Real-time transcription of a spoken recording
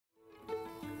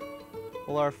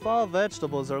Well, our fall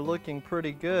vegetables are looking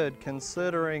pretty good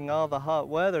considering all the hot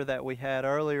weather that we had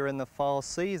earlier in the fall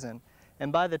season.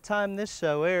 And by the time this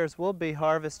show airs, we'll be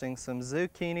harvesting some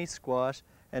zucchini, squash,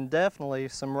 and definitely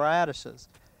some radishes.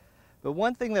 But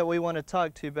one thing that we want to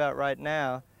talk to you about right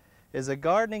now is a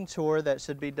gardening chore that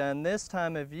should be done this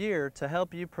time of year to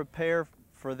help you prepare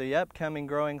for the upcoming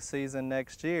growing season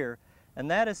next year,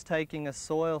 and that is taking a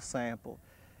soil sample.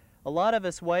 A lot of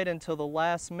us wait until the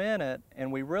last minute,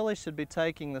 and we really should be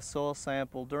taking the soil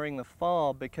sample during the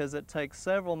fall because it takes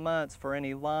several months for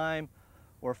any lime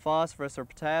or phosphorus or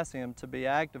potassium to be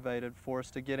activated for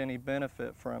us to get any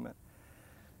benefit from it.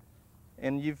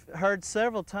 And you've heard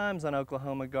several times on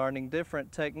Oklahoma Gardening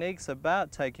different techniques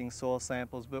about taking soil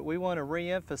samples, but we want to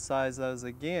re-emphasize those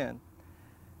again.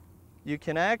 You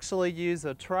can actually use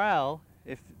a trowel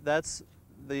if that's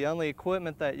the only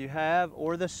equipment that you have,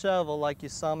 or the shovel like you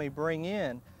saw me bring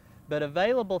in. But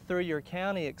available through your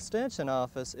county extension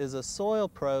office is a soil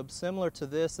probe similar to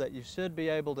this that you should be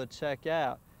able to check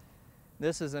out.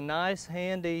 This is a nice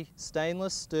handy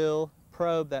stainless steel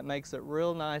probe that makes it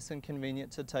real nice and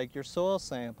convenient to take your soil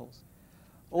samples.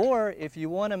 Or if you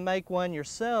want to make one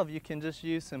yourself, you can just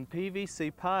use some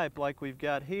PVC pipe like we've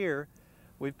got here.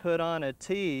 We've put on a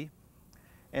T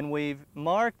and we've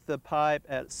marked the pipe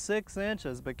at 6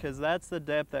 inches because that's the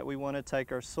depth that we want to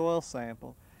take our soil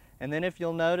sample. And then if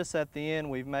you'll notice at the end,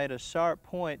 we've made a sharp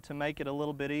point to make it a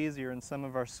little bit easier in some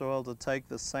of our soil to take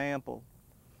the sample.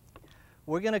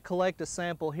 We're going to collect a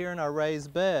sample here in our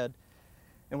raised bed,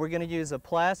 and we're going to use a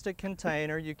plastic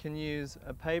container. You can use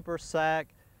a paper sack.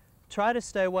 Try to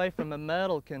stay away from a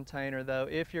metal container though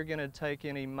if you're going to take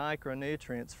any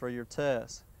micronutrients for your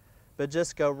test. But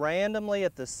just go randomly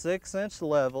at the 6-inch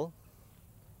level.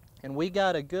 And we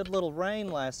got a good little rain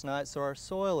last night, so our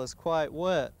soil is quite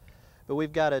wet. But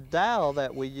we've got a dowel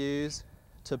that we use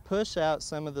to push out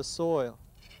some of the soil.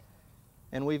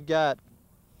 And we've got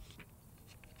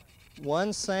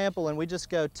one sample, and we just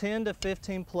go 10 to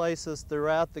 15 places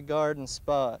throughout the garden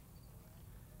spot.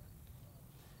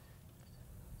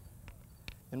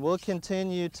 And we'll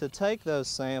continue to take those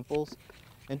samples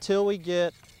until we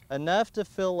get enough to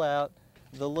fill out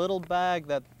the little bag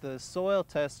that the soil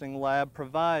testing lab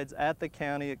provides at the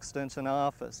county extension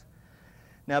office.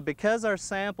 Now, because our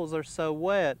samples are so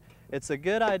wet, it's a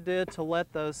good idea to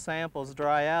let those samples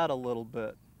dry out a little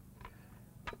bit.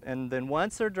 And then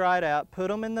once they're dried out, put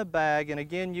them in the bag, and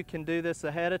again, you can do this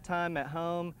ahead of time at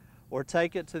home or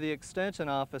take it to the extension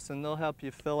office and they'll help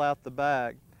you fill out the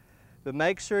bag. But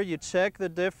make sure you check the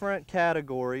different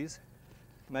categories.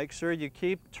 Make sure you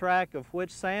keep track of which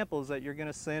samples that you're going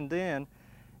to send in,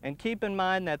 and keep in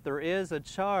mind that there is a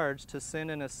charge to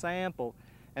send in a sample,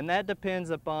 and that depends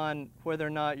upon whether or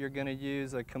not you're going to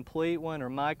use a complete one or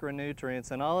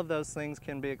micronutrients, and all of those things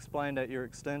can be explained at your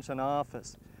extension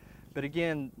office. But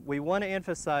again, we want to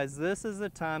emphasize this is the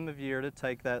time of year to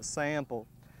take that sample.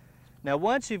 Now,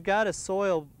 once you've got a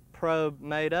soil probe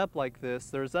made up like this,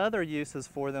 there's other uses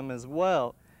for them as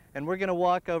well, and we're going to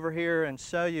walk over here and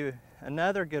show you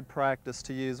another good practice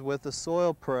to use with the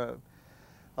soil probe.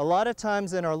 A lot of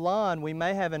times in our lawn we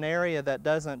may have an area that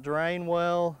doesn't drain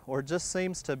well or just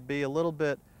seems to be a little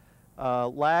bit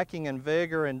lacking in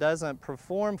vigor and doesn't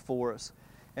perform for us.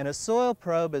 And a soil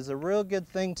probe is a real good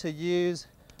thing to use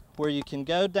where you can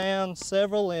go down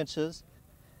several inches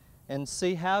and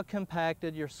see how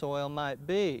compacted your soil might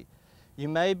be. You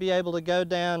may be able to go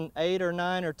down 8 or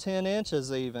 9 or 10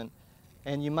 inches even,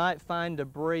 and you might find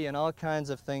debris and all kinds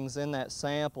of things in that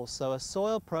sample. So a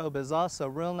soil probe is also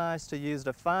real nice to use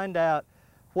to find out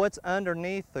what's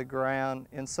underneath the ground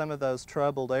in some of those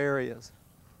troubled areas.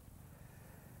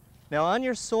 Now, on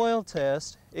your soil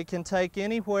test, it can take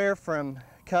anywhere from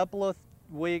a couple of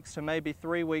weeks to maybe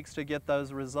 3 weeks to get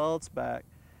those results back.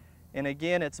 And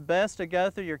again, it's best to go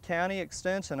through your county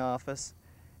extension office.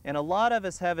 And a lot of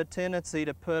us have a tendency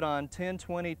to put on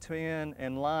 10-20-10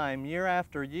 and lime year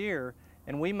after year,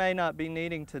 and we may not be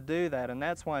needing to do that, and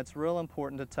that's why it's real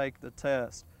important to take the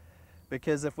test.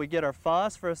 Because if we get our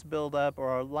phosphorus buildup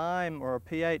or our lime or our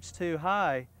pH too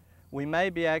high, we may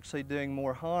be actually doing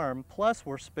more harm, plus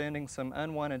we're spending some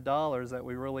unwanted dollars that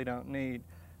we really don't need.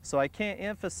 So I can't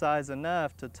emphasize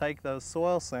enough to take those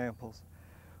soil samples.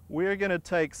 We're going to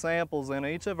take samples in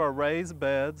each of our raised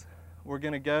beds. We're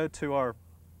going to go to our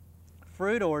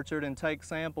fruit orchard and take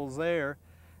samples there,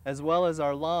 as well as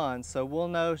our lawn, so we'll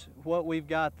know what we've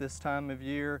got this time of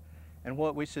year and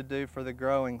what we should do for the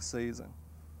growing season.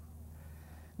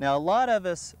 Now, a lot of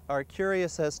us are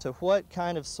curious as to what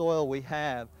kind of soil we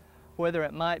have, whether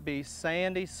it might be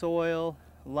sandy soil,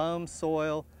 loam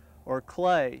soil, or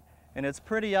clay. And it's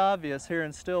pretty obvious here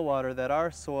in Stillwater that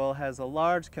our soil has a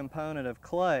large component of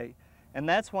clay. And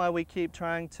that's why we keep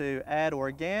trying to add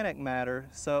organic matter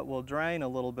so it will drain a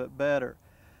little bit better.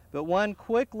 But one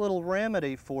quick little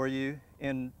remedy for you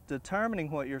in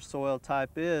determining what your soil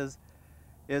type is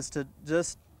to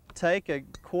just take a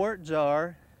quart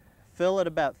jar, fill it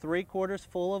about 3/4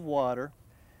 full of water,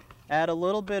 add a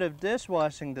little bit of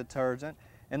dishwashing detergent,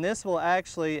 and this will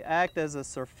actually act as a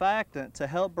surfactant to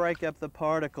help break up the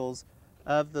particles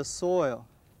of the soil.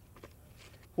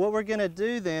 What we're going to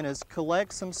do then is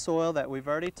collect some soil that we've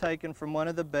already taken from one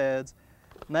of the beds,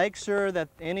 make sure that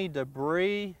any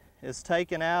debris is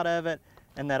taken out of it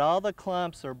and that all the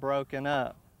clumps are broken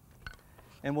up.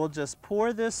 And we'll just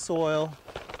pour this soil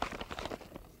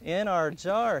in our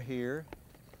jar here,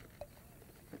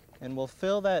 and we'll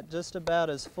fill that just about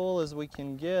as full as we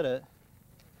can get it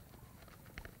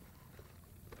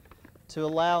to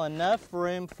allow enough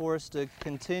room for us to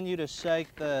continue to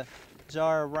shake the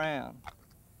jar around.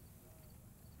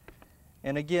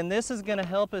 And again, this is going to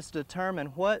help us determine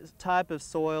what type of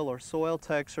soil or soil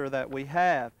texture that we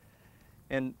have.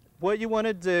 And what you want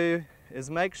to do is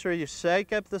make sure you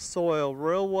shake up the soil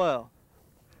real well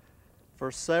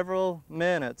for several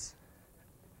minutes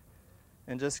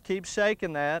and just keep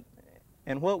shaking that.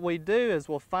 And what we do is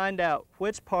we'll find out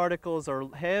which particles are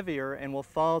heavier and will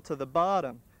fall to the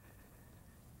bottom.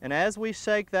 And as we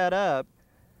shake that up,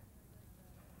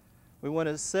 we want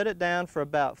to sit it down for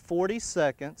about 40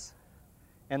 seconds,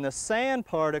 and the sand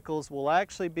particles will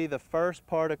actually be the first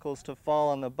particles to fall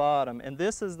on the bottom. And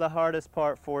this is the hardest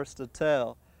part for us to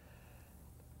tell.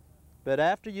 But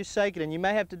after you shake it, and you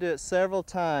may have to do it several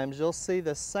times, you'll see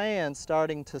the sand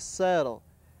starting to settle.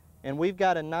 And we've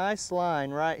got a nice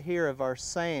line right here of our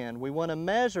sand. We want to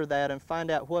measure that and find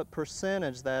out what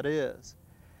percentage that is.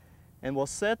 And we'll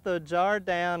set the jar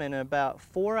down, and in about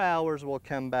 4 hours we'll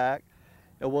come back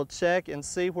and we'll check and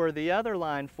see where the other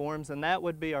line forms, and that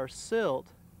would be our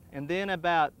silt. And then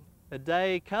about a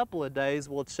day, couple of days,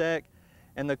 we'll check,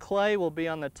 and the clay will be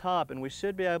on the top, and we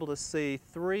should be able to see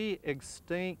 3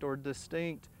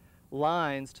 distinct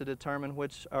lines to determine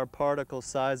which our particle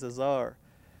sizes are.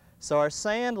 So our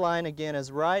sand line again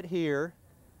is right here.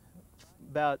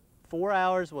 About 4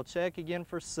 hours we'll check again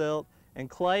for silt, and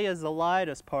clay is the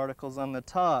lightest particles on the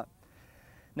top.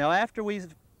 Now after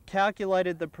we've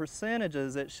calculated the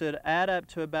percentages, it should add up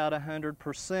to about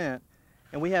 100%.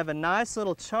 And we have a nice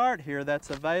little chart here that's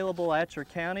available at your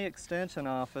county extension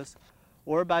office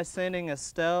or by sending a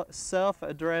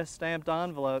self-addressed stamped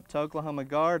envelope to Oklahoma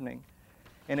Gardening.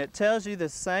 And it tells you the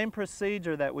same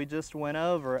procedure that we just went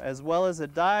over, as well as a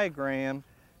diagram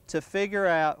to figure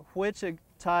out which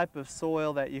type of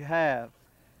soil that you have.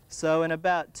 So in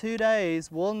about 2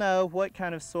 days, we'll know what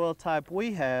kind of soil type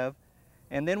we have,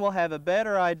 and then we'll have a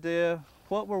better idea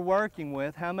what we're working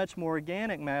with, how much more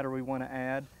organic matter we want to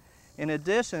add, in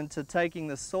addition to taking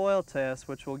the soil test,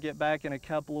 which we'll get back in a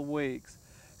couple of weeks.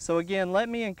 So again, let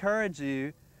me encourage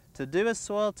you to do a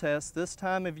soil test this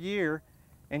time of year,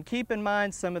 and keep in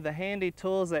mind some of the handy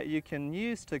tools that you can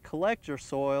use to collect your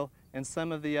soil and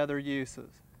some of the other uses.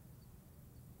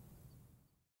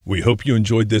 We hope you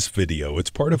enjoyed this video. It's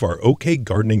part of our OK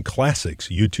Gardening Classics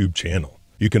YouTube channel.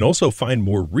 You can also find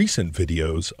more recent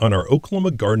videos on our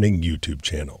Oklahoma Gardening YouTube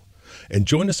channel. And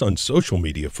join us on social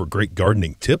media for great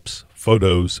gardening tips,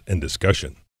 photos, and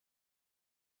discussion.